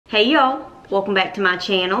Hey y'all, welcome back to my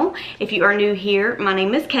channel. If you are new here, my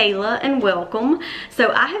name is Kayla and welcome.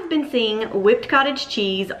 So I have been seeing whipped cottage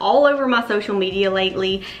cheese all over my social media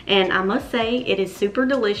lately, and I must say it is super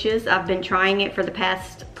delicious. I've been trying it for the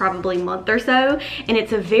past probably month or so, and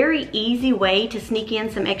it's a very easy way to sneak in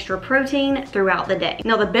some extra protein throughout the day.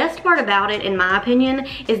 Now the best part about it, in my opinion,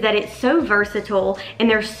 is that it's so versatile and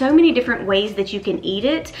there's so many different ways that you can eat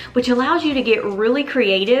it, which allows you to get really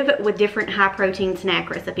creative with different high protein snack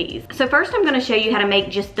recipes. So first I'm going to show you how to make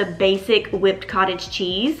just the basic whipped cottage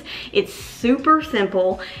cheese. It's super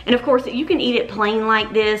simple, and of course you can eat it plain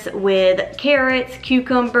like this with carrots,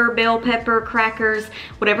 cucumber, bell pepper, crackers,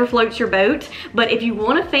 whatever floats your boat. But if you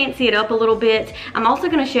want to fancy it up a little bit, I'm also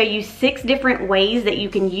going to show you 6 different ways that you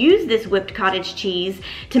can use this whipped cottage cheese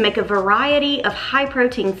to make a variety of high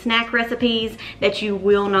protein snack recipes that you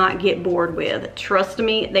will not get bored with. Trust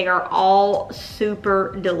me, they are all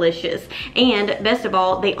super delicious, and best of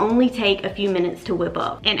all, they only take a few minutes to whip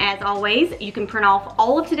up. And as always, you can print off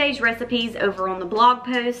all of today's recipes over on the blog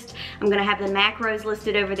post. I'm going to have the macros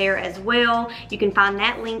listed over there as well. You can find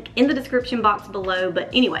that link in the description box below. But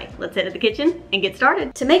anyway, let's head to the kitchen and get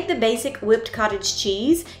started. To make the basic whipped cottage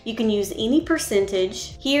cheese, you can use any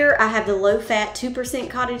percentage. Here I have the low-fat 2%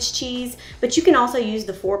 cottage cheese, but you can also use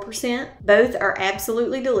the 4%. Both are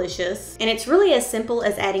absolutely delicious, and it's really as simple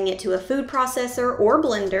as adding it to a food processor or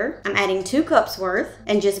blender. I'm adding 2 cups worth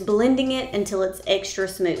and just blending it until it's extra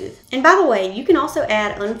smooth. And by the way, you can also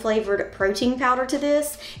add unflavored protein powder to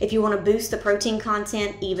this if you want to boost the protein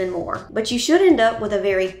content even more. But you should end up with a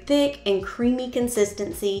very thick and creamy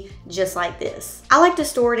consistency just like this. I like to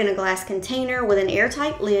store it in a glass container with an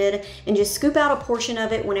airtight lid and just scoop out a portion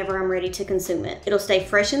of it whenever I'm ready to consume it. It'll stay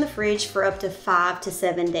fresh in the fridge for up to 5 to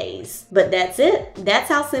 7 days. But that's it. That's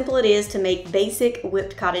how simple it is to make basic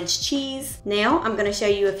whipped cottage cheese. Now I'm going to show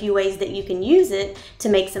you a few ways that you can use it to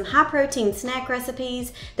make some high protein snack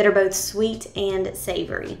recipes that are both sweet and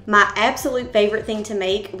savory. My absolute favorite thing to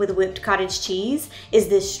make with whipped cottage cheese is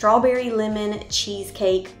this strawberry lemon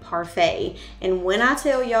cheesecake parfait. And when I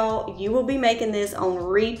tell y'all, you will be making this on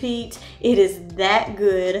repeat. It is that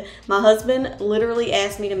good. My husband literally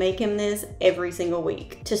asked me to make him this every single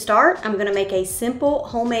week. To start, I'm gonna make a simple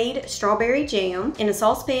homemade strawberry jam. In a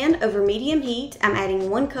saucepan over medium heat, I'm adding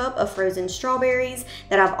 1 cup of frozen strawberries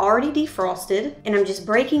that I've already defrosted, and I'm just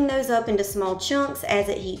breaking those up into small chunks as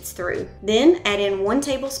it heats through. Then add in 1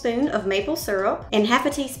 tablespoon of maple syrup and half a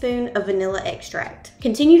teaspoon of vanilla extract.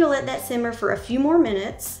 Continue to let that simmer for a few more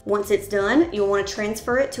minutes. Once it's done, you'll want to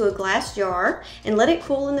transfer it to a glass jar and let it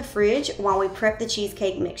cool in the fridge while we prep the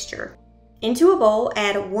cheesecake mixture. Into a bowl,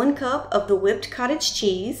 add 1 cup of the whipped cottage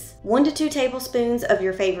cheese, 1 to 2 tablespoons of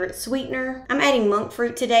your favorite sweetener. I'm adding monk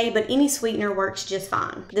fruit today, but any sweetener works just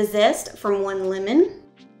fine. The zest from 1 lemon,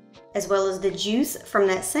 as well as the juice from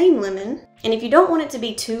that same lemon. And if you don't want it to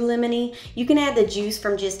be too lemony, you can add the juice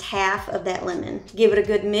from just half of that lemon. Give it a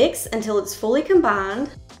good mix until it's fully combined.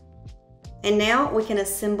 And now we can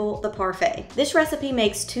assemble the parfait. This recipe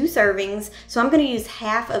makes 2 servings, so I'm gonna use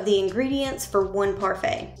half of the ingredients for 1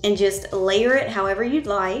 parfait and just layer it however you'd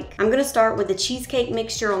like. I'm gonna start with the cheesecake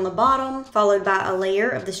mixture on the bottom, followed by a layer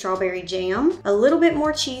of the strawberry jam, a little bit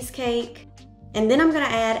more cheesecake, and then I'm gonna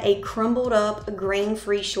add a crumbled up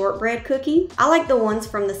grain-free shortbread cookie. I like the ones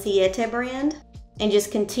from the Siete brand. And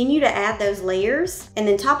just continue to add those layers and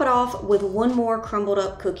then top it off with 1 more crumbled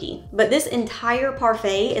up cookie. But this entire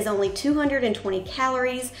parfait is only 220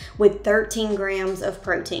 calories with 13 grams of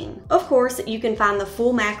protein. Of course, you can find the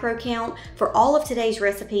full macro count for all of today's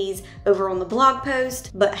recipes over on the blog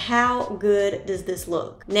post, but how good does this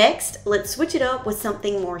look? Next, let's switch it up with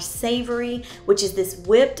something more savory, which is this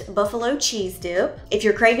whipped buffalo cheese dip. If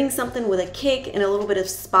you're craving something with a kick and a little bit of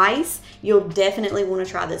spice, you'll definitely want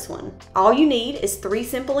to try this one. All you need is 3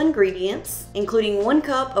 simple ingredients, including 1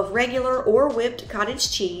 cup of regular or whipped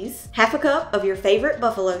cottage cheese, half a cup of your favorite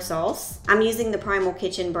buffalo sauce. I'm using the Primal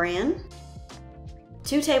Kitchen brand.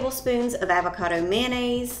 2 tablespoons of avocado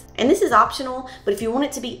mayonnaise, and this is optional, but if you want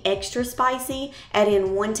it to be extra spicy, add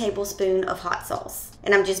in 1 tablespoon of hot sauce.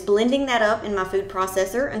 And I'm just blending that up in my food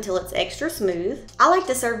processor until it's extra smooth. I like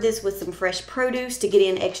to serve this with some fresh produce to get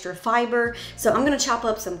in extra fiber, so I'm gonna chop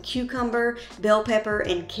up some cucumber, bell pepper,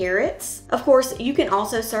 and carrots. Of course, you can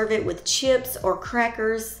also serve it with chips or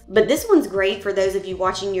crackers, but this one's great for those of you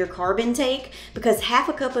watching your carb intake because half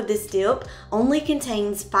a cup of this dip only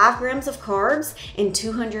contains 5 grams of carbs and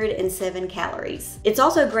 207 calories. It's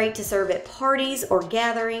also great to serve at parties or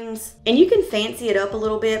gatherings, and you can fancy it up a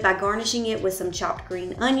little bit by garnishing it with some chopped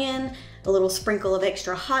green onion, a little sprinkle of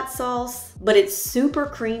extra hot sauce, but it's super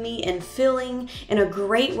creamy and filling and a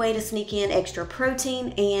great way to sneak in extra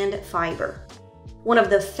protein and fiber. One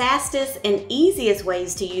of the fastest and easiest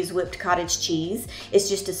ways to use whipped cottage cheese is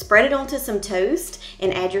just to spread it onto some toast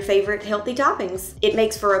and add your favorite healthy toppings. It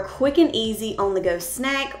makes for a quick and easy on-the-go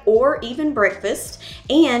snack or even breakfast,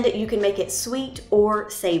 and you can make it sweet or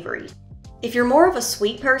savory. If you're more of a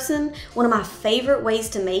sweet person, one of my favorite ways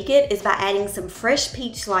to make it is by adding some fresh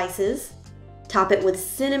peach slices, top it with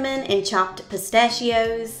cinnamon and chopped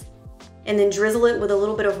pistachios, and then drizzle it with a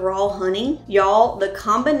little bit of raw honey. Y'all, the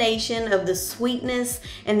combination of the sweetness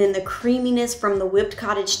and then the creaminess from the whipped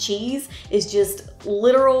cottage cheese is just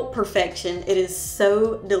literal perfection. It is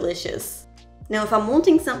so delicious. Now, if I'm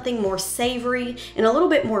wanting something more savory and a little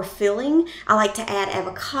bit more filling, I like to add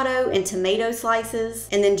avocado and tomato slices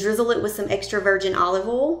and then drizzle it with some extra virgin olive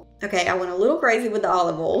oil. Okay, I went a little crazy with the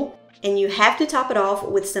olive oil. And you have to top it off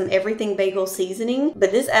with some everything bagel seasoning, but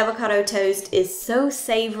this avocado toast is so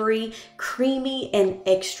savory, creamy, and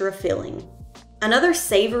extra filling. Another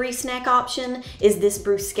savory snack option is this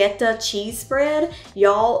bruschetta cheese spread.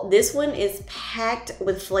 Y'all, this one is packed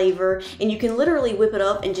with flavor and you can literally whip it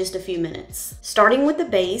up in just a few minutes. Starting with the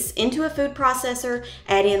base, into a food processor,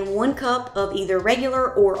 add in 1 cup of either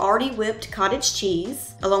regular or already whipped cottage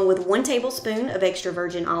cheese, along with 1 tablespoon of extra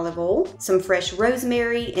virgin olive oil, some fresh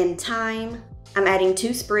rosemary and thyme. I'm adding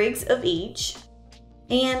 2 sprigs of each,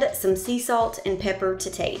 and some sea salt and pepper to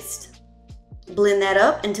taste. Blend that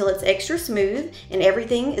up until it's extra smooth and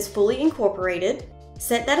everything is fully incorporated.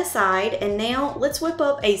 Set that aside, and now let's whip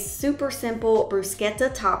up a super simple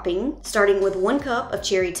bruschetta topping, starting with 1 cup of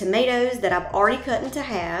cherry tomatoes that I've already cut into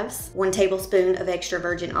halves, 1 tablespoon of extra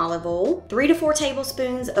virgin olive oil, 3 to 4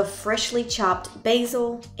 tablespoons of freshly chopped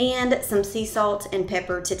basil, and some sea salt and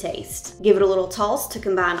pepper to taste. Give it a little toss to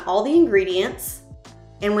combine all the ingredients,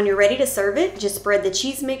 and when you're ready to serve it, just spread the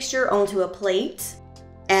cheese mixture onto a plate.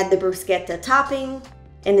 Add the bruschetta topping,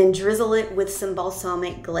 and then drizzle it with some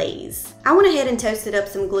balsamic glaze. I went ahead and toasted up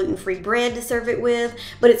some gluten-free bread to serve it with,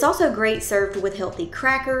 but it's also great served with healthy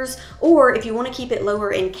crackers, or if you want to keep it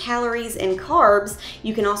lower in calories and carbs,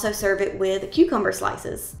 you can also serve it with cucumber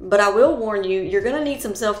slices. But I will warn you, you're gonna need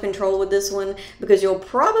some self-control with this one because you'll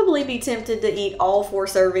probably be tempted to eat all 4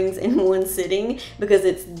 servings in one sitting because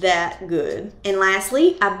it's that good. And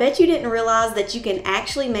lastly, I bet you didn't realize that you can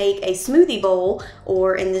actually make a smoothie bowl,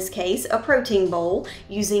 or in this case, a protein bowl,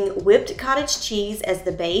 using whipped cottage cheese as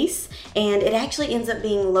the base, and it actually ends up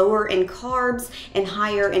being lower in carbs and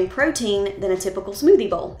higher in protein than a typical smoothie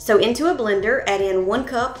bowl. So into a blender, add in 1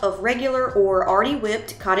 cup of regular or already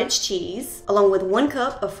whipped cottage cheese, along with 1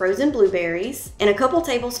 cup of frozen blueberries, and a couple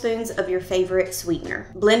tablespoons of your favorite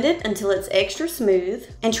sweetener. Blend it until it's extra smooth,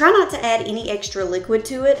 and try not to add any extra liquid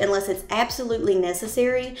to it unless it's absolutely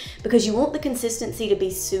necessary, because you want the consistency to be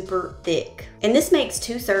super thick. And this makes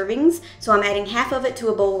 2 servings, so I'm adding half of it to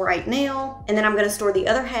a bowl right now, and then I'm going to store the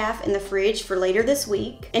other half in the fridge for later this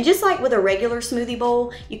week. And just like with a regular smoothie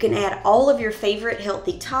bowl, you can add all of your favorite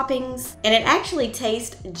healthy toppings, and it actually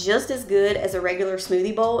tastes just as good as a regular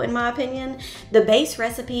smoothie bowl in my opinion. The base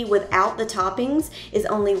recipe without the toppings is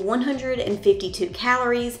only 152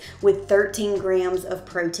 calories with 13 grams of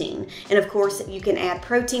protein. And of course, you can add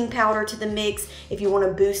protein powder to the mix if you want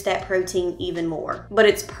to boost that protein even more. But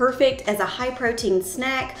it's perfect as a high protein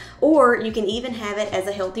snack, or you can even have it as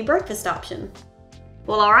a healthy breakfast option.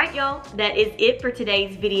 Well, all right, y'all, that is it for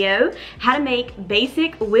today's video. How to make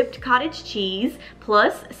basic whipped cottage cheese,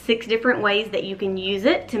 plus 6 different ways that you can use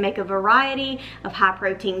it to make a variety of high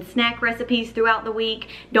protein snack recipes throughout the week.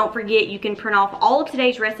 Don't forget, you can print off all of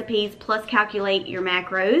today's recipes plus calculate your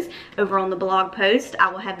macros over on the blog post.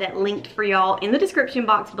 I will have that linked for y'all in the description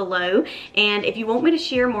box below. And if you want me to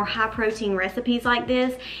share more high protein recipes like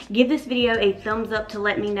this, give this video a thumbs up to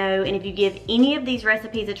let me know. And if you give any of these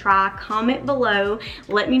recipes a try, comment below.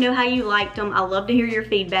 Let me know how you liked them. I love to hear your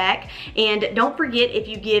feedback. And don't forget, if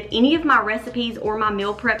you give any of my recipes or my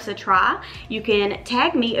meal preps a try, you can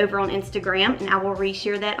tag me over on Instagram and I will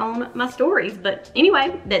reshare that on my stories. But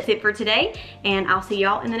anyway, that's it for today, and I'll see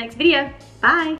y'all in the next video. Bye.